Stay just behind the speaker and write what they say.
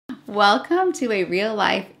Welcome to a real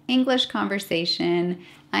life English conversation.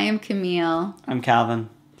 I am Camille. I'm Calvin.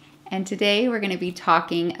 And today we're going to be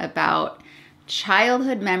talking about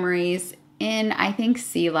childhood memories in, I think,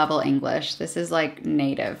 C-level English. This is like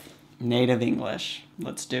native. Native English.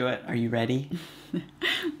 Let's do it. Are you ready?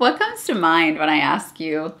 What comes to mind when I ask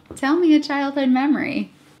you, tell me a childhood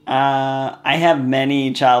memory? I have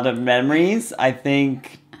many childhood memories. I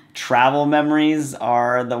think travel memories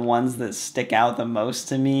are the ones that stick out the most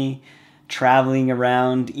to me. Traveling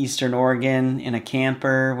around Eastern Oregon in a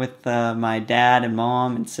camper with my dad and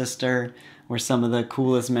mom and sister were some of the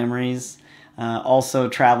coolest memories. Also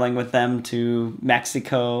traveling with them to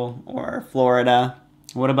Mexico or Florida.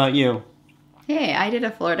 What about you? Hey, I did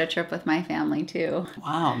a Florida trip with my family too.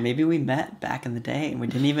 Wow, maybe we met back in the day and we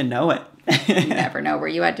didn't even know it. You never know. Were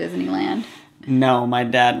you at Disneyland? No, my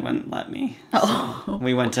dad wouldn't let me. Oh. So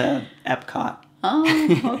we went to Epcot.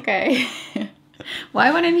 Oh, okay.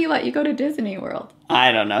 Why wouldn't he let you go to Disney World?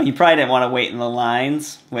 I don't know. He probably didn't want to wait in the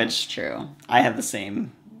lines, That's which true. I have the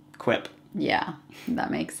same quip. Yeah,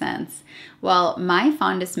 that makes sense. Well, my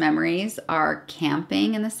fondest memories are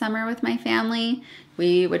camping in the summer with my family.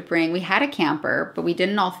 We had a camper, but we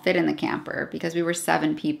didn't all fit in the camper because we were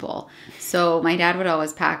 7 people. So my dad would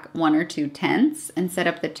always pack 1 or 2 tents and set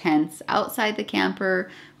up the tents outside the camper.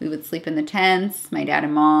 We would sleep in the tents, my dad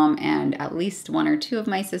and mom, and at least 1 or 2 of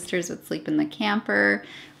my sisters would sleep in the camper.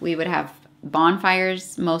 We would have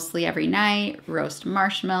bonfires mostly every night, roast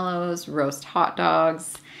marshmallows, roast hot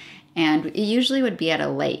dogs. And it usually would be at a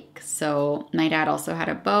lake. So my dad also had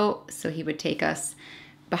a boat, so he would take us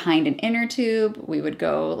behind an inner tube. We would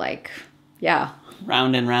go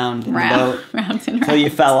Round and round in the boat. Round and round. Until you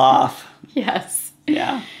fell off. Yes.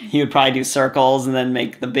 Yeah. He would probably do circles and then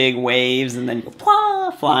make the big waves and then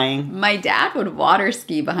go flying. My dad would water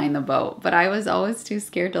ski behind the boat, but I was always too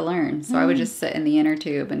scared to learn. So I would just sit in the inner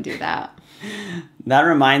tube and do that. That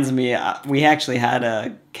reminds me, we actually had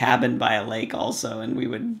a cabin by a lake also, and we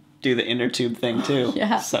would do the inner tube thing too.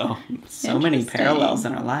 Yeah. So many parallels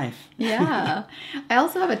in our life. Yeah. I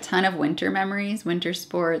also have a ton of winter memories, winter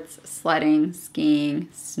sports, sledding, skiing,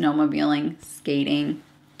 snowmobiling, skating.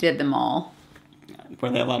 Did them all.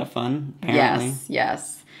 Were they a lot of fun? Apparently?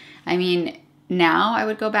 Yes. I mean, now I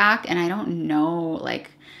would go back and I don't know,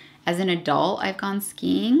 like, as an adult, I've gone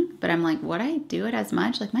skiing, but I'm like, would I do it as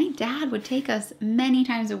much? Like, my dad would take us many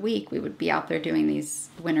times a week. We would be out there doing these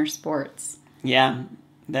winter sports. Yeah.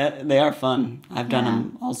 They are fun. I've done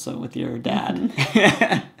them also with your dad.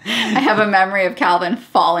 I have a memory of Calvin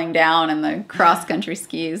falling down in the cross-country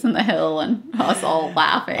skis in the hill and us all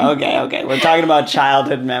laughing. Okay. We're talking about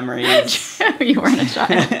childhood memories. You weren't a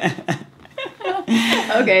child.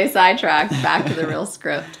 Okay, sidetracked. Back to the real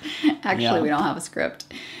script. Actually, we don't have a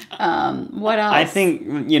script. What else? I think,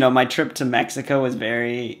 my trip to Mexico was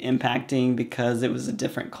very impacting because it was a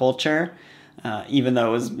different culture. Even though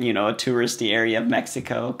it was, a touristy area of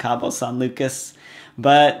Mexico, Cabo San Lucas.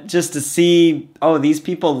 But just to see, these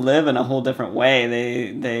people live in a whole different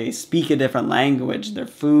way. They speak a different language. Their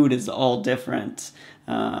food is all different.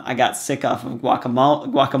 I got sick off of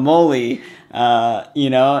guacamole,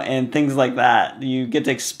 and things like that. You get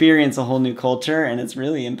to experience a whole new culture, and it's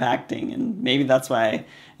really impacting. And maybe that's why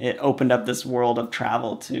it opened up this world of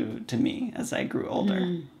travel to me as I grew older.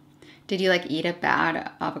 Mm. Did you eat a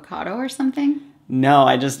bad avocado or something? No,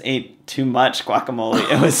 I just ate too much guacamole.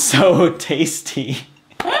 It was so tasty.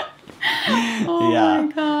 Oh yeah.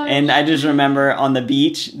 My gosh. And I just remember on the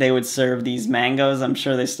beach, they would serve these mangoes. I'm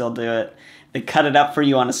sure they still do it. They cut it up for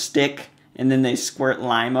you on a stick, and then they squirt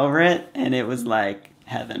lime over it, and it was like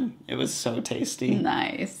heaven. It was so tasty.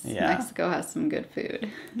 Nice. Yeah. Mexico has some good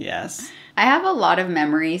food. Yes. I have a lot of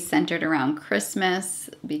memories centered around Christmas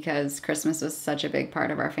because Christmas was such a big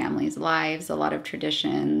part of our family's lives. A lot of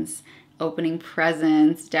traditions, opening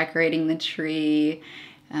presents, decorating the tree,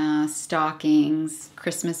 stockings,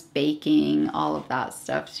 Christmas baking, all of that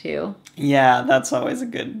stuff too. Yeah, that's always a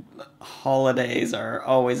good, holidays are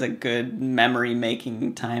always a good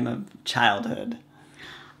memory-making time of childhood.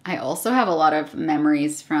 I also have a lot of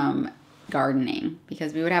memories from gardening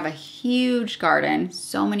because we would have a huge garden,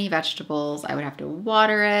 so many vegetables. I would have to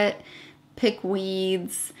water it, pick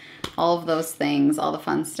weeds, all of those things, all the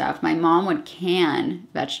fun stuff. My mom would can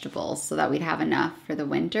vegetables so that we'd have enough for the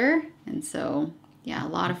winter. And so, yeah, a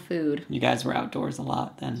lot of food. You guys were outdoors a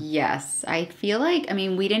lot then. Yes. I feel like,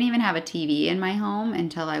 we didn't even have a TV in my home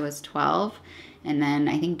until I was 12. And then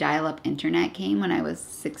I think dial-up internet came when I was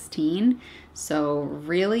 16. So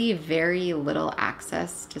really very little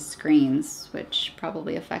access to screens, which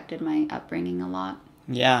probably affected my upbringing a lot.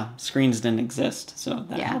 Yeah, screens didn't exist, so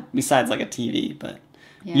that helped, besides a TV, but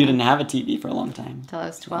Yeah. You didn't have a TV for a long time. Till I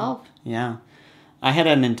was 12. Yeah. I had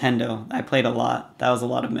a Nintendo. I played a lot. That was a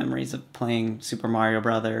lot of memories of playing Super Mario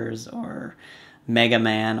Brothers or Mega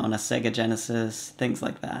Man on a Sega Genesis, things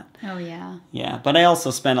like that. Oh, yeah. Yeah, but I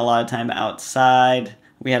also spent a lot of time outside.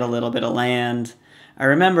 We had a little bit of land. I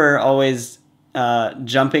remember always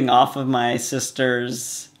jumping off of my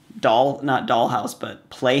sister's not dollhouse, but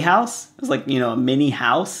playhouse. It was like, a mini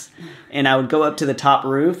house. And I would go up to the top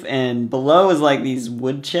roof, and below was like these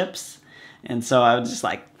wood chips. And so I would just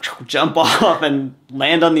like jump off and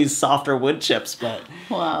land on these softer wood chips. But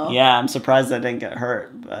wow. Yeah, I'm surprised I didn't get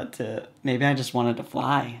hurt. But maybe I just wanted to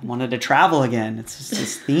fly. I wanted to travel again. It's just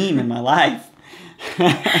this theme in my life.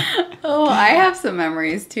 Oh, I have some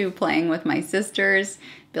memories too, playing with my sisters,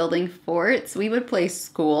 building forts. We would play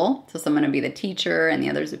school. So someone would be the teacher and the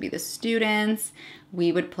others would be the students.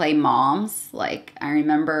 We would play moms. Like I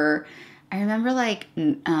remember like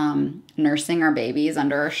nursing our babies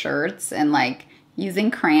under our shirts and like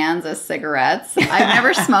using crayons as cigarettes. I've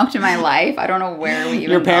never smoked in my life. I don't know where we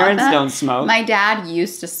even Your got parents that. don't smoke? My dad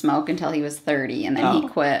used to smoke until he was 30 and then he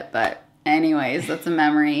quit. But anyways, that's a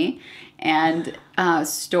memory. And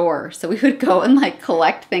store. So we would go and like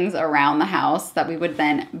collect things around the house that we would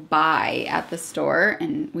then buy at the store,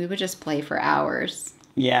 and we would just play for hours.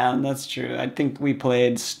 Yeah, that's true. I think we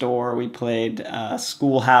played store, we played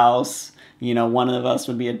schoolhouse. One of us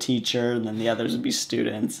would be a teacher, and then the others would be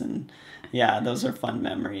students. And yeah, those are fun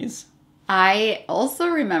memories. I also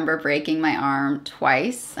remember breaking my arm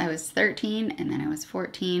twice. I was 13 and then I was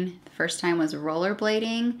 14. The first time was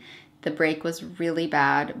rollerblading. The break was really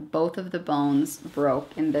bad. Both of the bones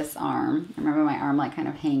broke in this arm. I remember my arm like kind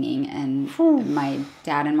of hanging, and my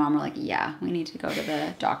dad and mom were like, yeah, we need to go to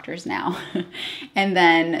the doctors now. And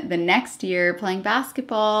then the next year playing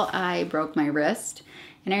basketball, I broke my wrist.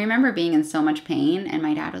 And I remember being in so much pain, and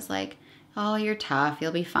my dad was like, oh, you're tough,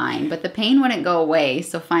 you'll be fine. But the pain wouldn't go away.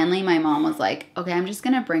 So finally my mom was like, okay, I'm just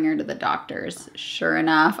going to bring her to the doctors. Sure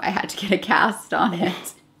enough, I had to get a cast on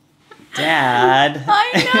it. Dad.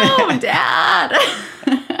 I know, Dad.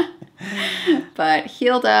 But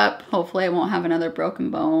healed up. Hopefully I won't have another broken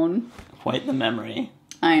bone. Quite the memory.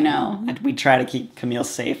 I know. And we try to keep Camille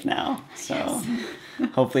safe now. So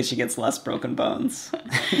hopefully she gets less broken bones.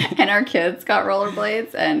 And our kids got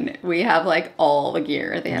rollerblades, and we have like all the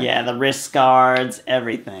gear. They have, the wrist guards,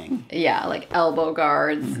 everything. Yeah, like elbow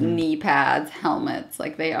guards, knee pads, helmets.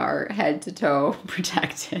 Like they are head to toe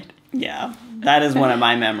protected. Yeah, that is one of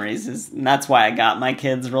my memories. And that's why I got my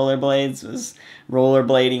kids rollerblades, was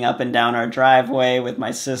rollerblading up and down our driveway with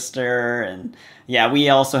my sister. And yeah, we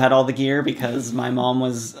also had all the gear because my mom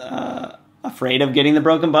was afraid of getting the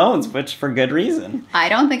broken bones, which for good reason. I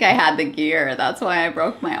don't think I had the gear. That's why I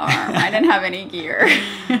broke my arm. I didn't have any gear.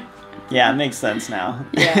 Yeah, it makes sense now.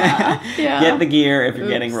 Yeah. Get the gear if you're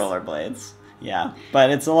getting rollerblades. Yeah,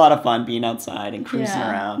 but it's a lot of fun being outside and cruising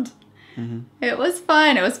around. Mm-hmm. It was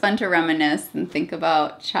fun. It was fun to reminisce and think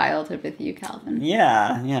about childhood with you, Calvin.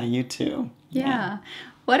 Yeah, you too. Yeah.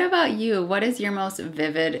 What about you? What is your most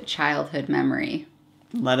vivid childhood memory?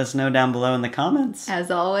 Let us know down below in the comments.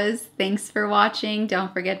 As always, thanks for watching.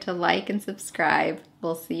 Don't forget to like and subscribe.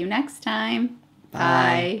 We'll see you next time.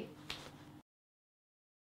 Bye.